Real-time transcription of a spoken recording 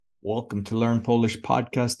Welcome to Learn Polish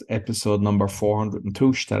Podcast, episode number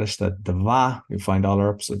 402. 402. You find all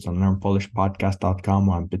our episodes on learnpolishpodcast.com,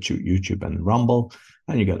 on BitChute, YouTube, and Rumble.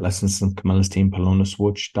 And you get lessons from Camilla's team,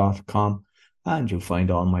 polonaswitch.com. And you'll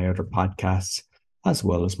find all my other podcasts, as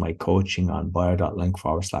well as my coaching on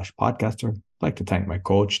bio.link/podcaster. I'd like to thank my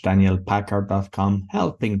coach, danielpackard.com,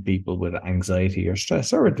 helping people with anxiety or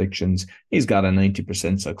stress or addictions. He's got a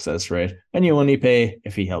 90% success rate, and you only pay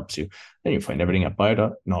if he helps you. And you find everything at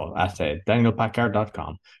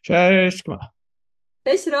danielpackard.com. Cześć, come on.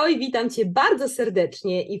 Cześć Roy, witam Cię bardzo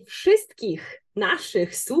serdecznie i wszystkich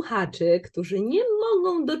naszych słuchaczy, którzy nie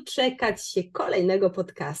mogą doczekać się kolejnego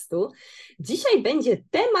podcastu. Dzisiaj będzie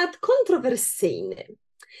temat kontrowersyjny.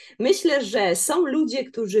 Myślę, że są ludzie,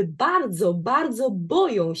 którzy bardzo, bardzo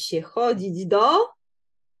boją się chodzić do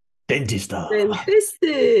dentysty.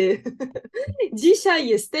 Dzisiaj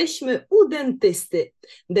jesteśmy u dentysty.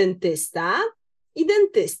 Dentysta i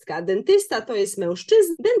dentystka. Dentysta to jest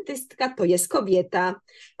mężczyzna, dentystka to jest kobieta.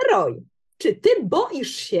 Roy, czy ty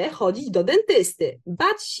boisz się chodzić do dentysty?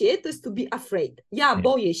 Bać się to jest to be afraid. Ja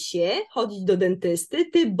boję się chodzić do dentysty,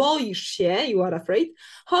 ty boisz się, you are afraid,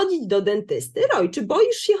 chodzić do dentysty. Roy, czy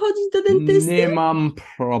boisz się chodzić do dentysty? Nie mam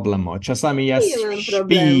problemu. Czasami ja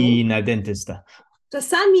śpię na dentysta.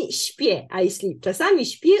 Czasami śpię, I sleep. Czasami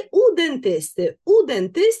śpię u dentysty. U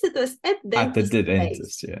dentysty to jest at the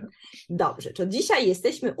dentist, yeah. Dobrze, to dzisiaj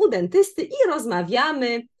jesteśmy u dentysty i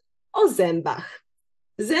rozmawiamy o zębach.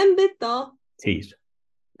 Zęby to... Teeth.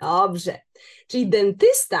 Dobrze, czyli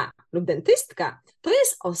dentysta lub dentystka to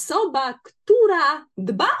jest osoba, która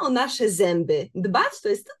dba o nasze zęby. Dbać to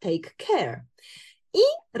jest to take care. I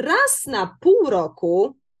raz na pół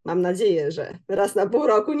roku, mam nadzieję, że raz na pół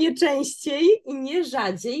roku, nie częściej i nie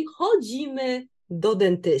rzadziej chodzimy do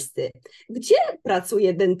dentysty. Gdzie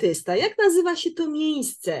pracuje dentysta? Jak nazywa się to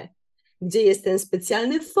miejsce? Gdzie jest ten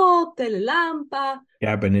specjalny fotel, lampa?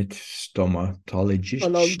 Gabinet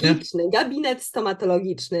stomatologiczny. Gabinet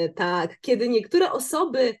stomatologiczny, tak. Kiedy niektóre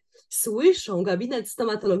osoby słyszą gabinet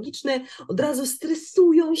stomatologiczny, od razu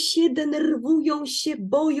stresują się, denerwują się,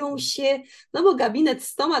 boją się, no bo gabinet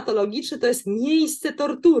stomatologiczny to jest miejsce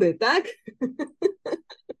tortury, tak?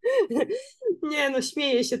 Nie, no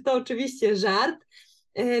śmieję się, to oczywiście żart.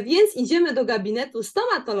 Więc idziemy do gabinetu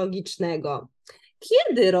stomatologicznego.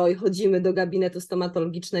 Kiedy, Roy, chodzimy do gabinetu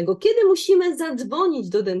stomatologicznego? Kiedy musimy zadzwonić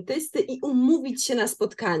do dentysty i umówić się na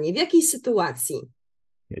spotkanie? W jakiej sytuacji?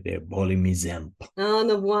 Kiedy boli mi ząb.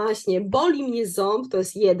 No właśnie, boli mnie ząb, to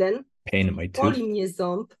jest jeden. Pain in my tooth. Boli mnie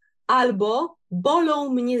ząb, albo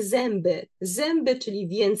bolą mnie zęby. Zęby, czyli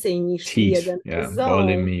więcej niż jeden ząb.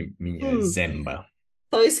 Boli mi zęba.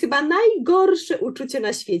 To jest chyba najgorsze uczucie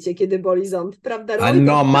na świecie, kiedy boli ząb, prawda, Roy? A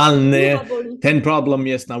normalny, ten problem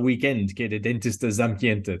jest na weekend, kiedy dentysta jest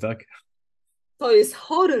zamknięty, tak? To jest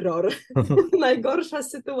horror, najgorsza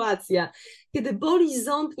sytuacja. Kiedy boli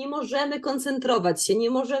ząb, nie możemy koncentrować się, nie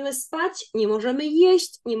możemy spać, nie możemy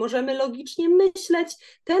jeść, nie możemy logicznie myśleć.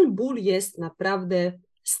 Ten ból jest naprawdę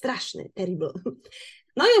straszny, terrible.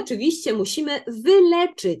 No i oczywiście musimy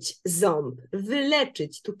wyleczyć ząb,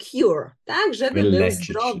 wyleczyć, to cure, tak, żeby był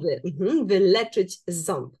zdrowy, wyleczyć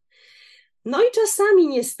ząb. No i czasami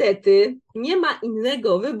niestety nie ma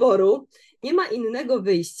innego wyboru, nie ma innego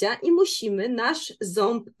wyjścia i musimy nasz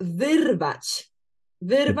ząb wyrwać.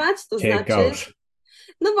 Wyrwać to znaczy,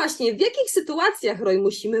 no właśnie, w jakich sytuacjach, Roy,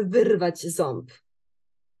 musimy wyrwać ząb?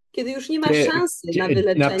 Kiedy już nie ma szansy na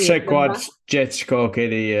wyleczenie. Na przykład dziecko,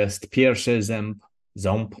 kiedy jest pierwszy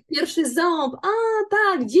ząb. Pierwszy ząb,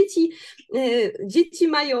 tak, dzieci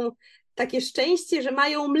mają takie szczęście, że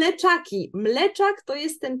mają mleczaki. Mleczak to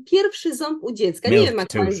jest ten pierwszy ząb u dziecka. Nie wiem jak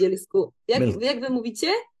po angielsku. Jak wy mówicie?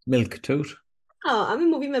 Milk tooth. A my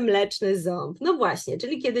mówimy mleczny ząb. No właśnie,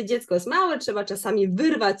 czyli kiedy dziecko jest małe, trzeba czasami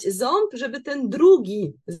wyrwać ząb, żeby ten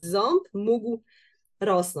drugi ząb mógł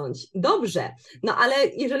rosnąć. Dobrze, no ale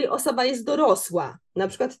jeżeli osoba jest dorosła, na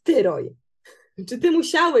przykład ty, Roy, czy ty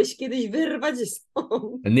musiałeś kiedyś wyrwać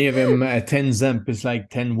ząb? Nie wiem, ten ząb is like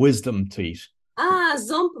 10 wisdom teeth.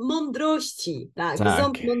 Ząb mądrości. Tak,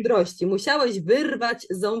 ząb mądrości. Musiałeś wyrwać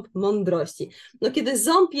ząb mądrości. No kiedy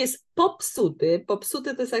ząb jest popsuty to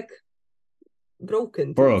jest jak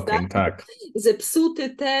broken, tak. Zepsuty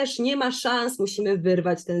też, nie ma szans, musimy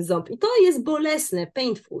wyrwać ten ząb. I to jest bolesne,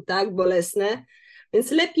 painful, tak, bolesne.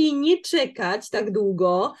 Więc lepiej nie czekać tak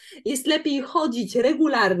długo, jest lepiej chodzić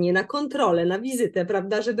regularnie na kontrolę, na wizytę,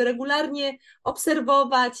 prawda, żeby regularnie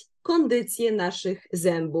obserwować kondycję naszych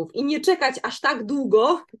zębów i nie czekać aż tak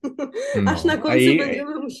długo, aż na końcu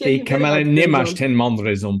będziemy musieli wyrwać nie masz ząb. Ten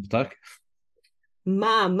mądry ząb, tak?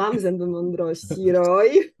 Mam zęby mądrości,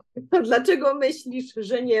 Roy. A dlaczego myślisz,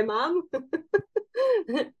 że nie mam?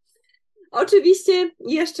 Oczywiście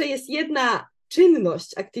jeszcze jest jedna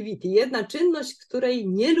czynność, jedna czynność, której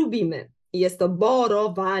nie lubimy. Jest to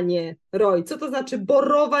borowanie. Roy, co to znaczy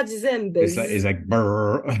borować zęby? It's like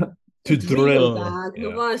brr, to Drill, drill. tak, no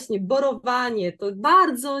Yeah. właśnie, borowanie to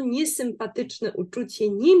bardzo niesympatyczne uczucie,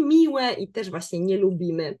 niemiłe i też właśnie nie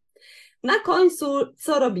lubimy. Na końcu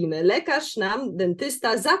co robimy? Lekarz nam,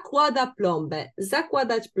 dentysta, zakłada plombę.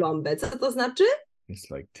 Zakładać plombę. Co to znaczy?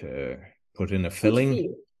 It's like to put in a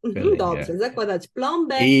filling. Dobrze, Yeah. zakładać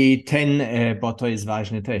plombę. I ten, bo to jest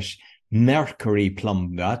ważne też, mercury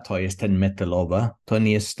plomba, to jest ten metalowy, to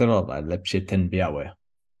nie jest sterowa, lepszy ten biały.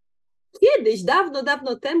 Kiedyś, dawno,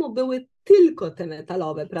 dawno temu były tylko te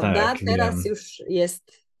metalowe, prawda? Tak, Teraz wiem. już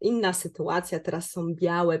jest inna sytuacja, teraz są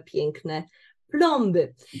białe, piękne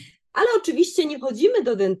plomby. Ale oczywiście nie chodzimy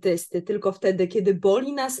do dentysty tylko wtedy, kiedy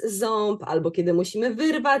boli nas ząb, albo kiedy musimy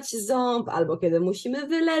wyrwać ząb, albo kiedy musimy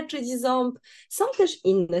wyleczyć ząb. Są też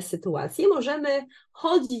inne sytuacje. Możemy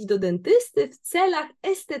chodzić do dentysty w celach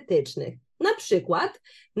estetycznych. Na przykład,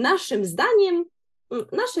 naszym zdaniem,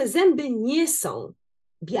 nasze zęby nie są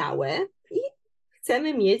białe i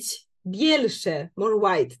chcemy mieć bielsze, more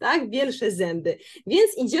white, tak? Bielsze zęby.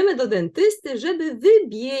 Więc idziemy do dentysty, żeby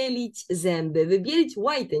wybielić zęby, wybielić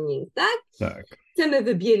whitening, tak? Tak. Chcemy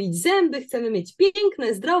wybielić zęby, chcemy mieć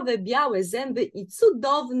piękne, zdrowe, białe zęby i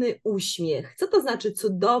cudowny uśmiech. Co to znaczy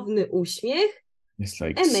cudowny uśmiech? It's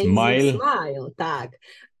like Amazing smile. tak.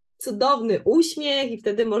 Cudowny uśmiech i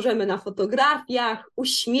wtedy możemy na fotografiach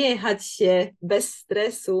uśmiechać się bez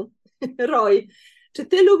stresu. Roy, czy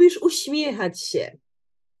ty lubisz uśmiechać się?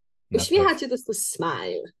 Uśmiechać się to jest to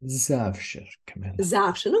smile. Zawsze, Kamila.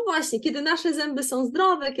 Zawsze. No właśnie, kiedy nasze zęby są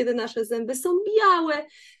zdrowe, kiedy nasze zęby są białe,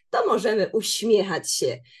 to możemy uśmiechać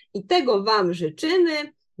się. I tego Wam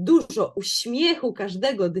życzymy. Dużo uśmiechu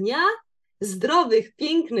każdego dnia, zdrowych,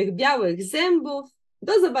 pięknych, białych zębów.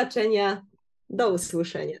 Do zobaczenia, do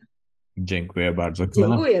usłyszenia. Dziękuję bardzo,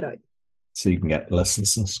 Kamila. Dziękuję, Roy. So you can get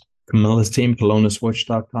lessons on Camilla's team,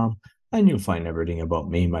 polonuswatch.com, and you'll find everything about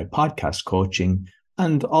me, my podcast coaching.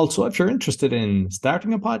 And also, if you're interested in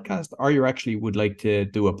starting a podcast, or you actually would like to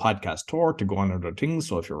do a podcast tour to go on other things,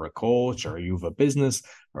 so if you're a coach or you have a business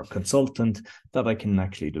or a consultant, that I can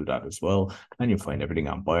actually do that as well. And you'll find everything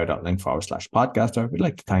on bio.link/podcast. We'd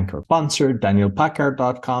like to thank our sponsor,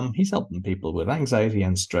 DanielPackard.com. He's helping people with anxiety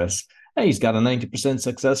and stress. He's got a 90%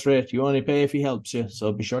 success rate. You only pay if he helps you,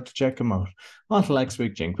 so be sure to check him out. Until next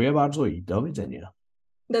week, dziękuję bardzo i do widzenia.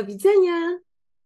 Do widzenia.